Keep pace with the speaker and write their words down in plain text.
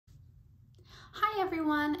Hi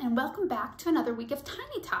everyone, and welcome back to another week of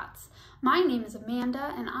Tiny Tots. My name is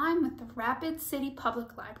Amanda and I'm with the Rapid City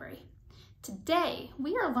Public Library. Today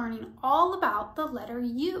we are learning all about the letter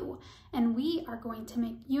U, and we are going to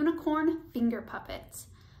make unicorn finger puppets.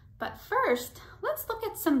 But first, let's look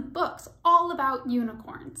at some books all about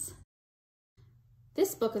unicorns.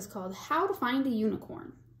 This book is called How to Find a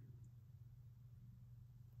Unicorn.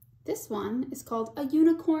 This one is called A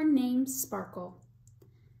Unicorn Named Sparkle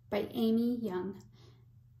by Amy Young.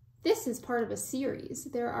 This is part of a series.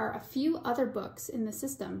 There are a few other books in the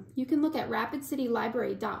system. You can look at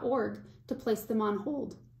rapidcitylibrary.org to place them on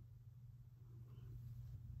hold.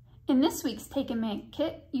 In this week's Take and Make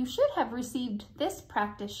kit, you should have received this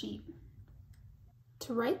practice sheet.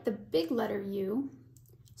 To write the big letter U,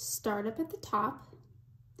 start up at the top,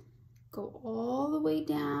 go all the way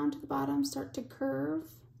down to the bottom, start to curve,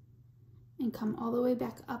 and come all the way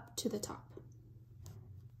back up to the top.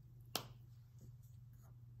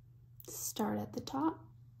 Start at the top,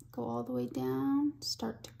 go all the way down,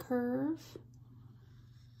 start to curve,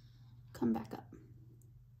 come back up.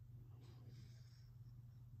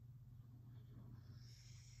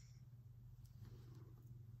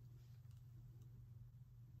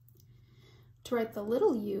 To write the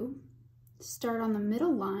little U, start on the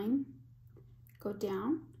middle line, go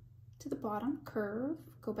down to the bottom, curve,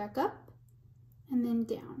 go back up, and then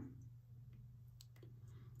down.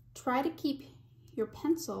 Try to keep your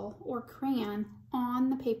pencil or crayon on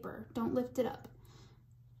the paper. Don't lift it up.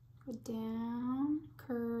 Go down,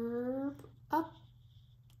 curve, up,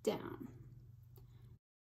 down.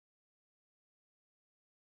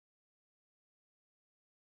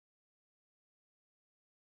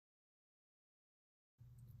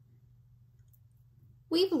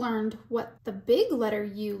 We've learned what the big letter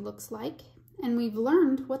U looks like, and we've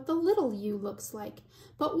learned what the little u looks like.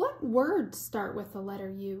 But what words start with the letter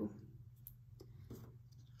U?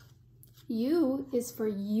 U is for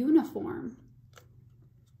uniform.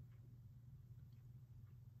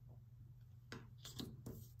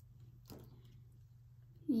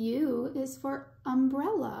 U is for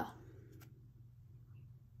umbrella.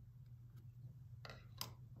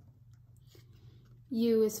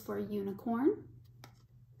 U is for unicorn.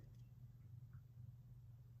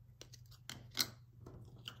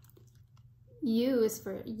 U is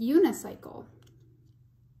for unicycle.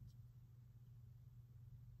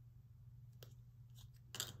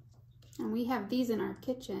 And we have these in our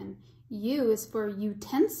kitchen. U is for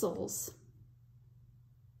utensils.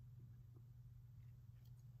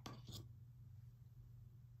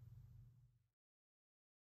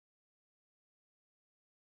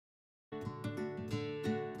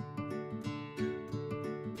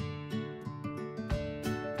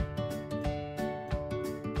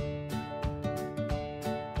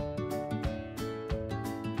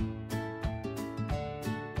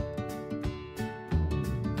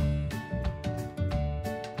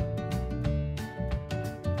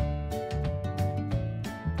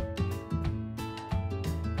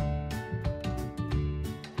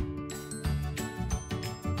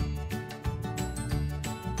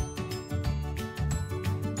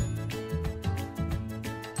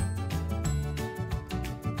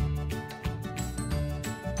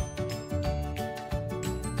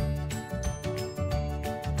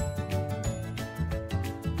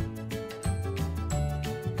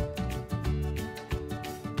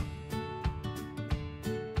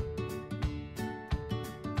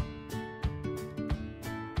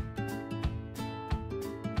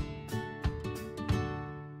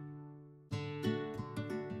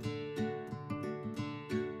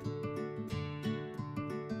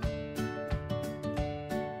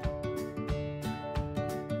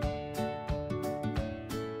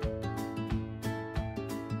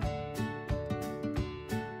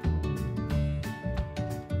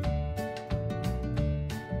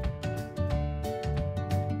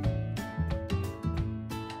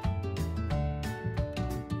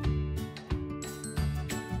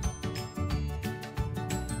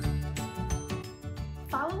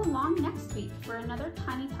 Follow along next week for another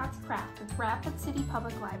Tiny Tots craft with Rapid City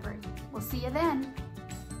Public Library. We'll see you then.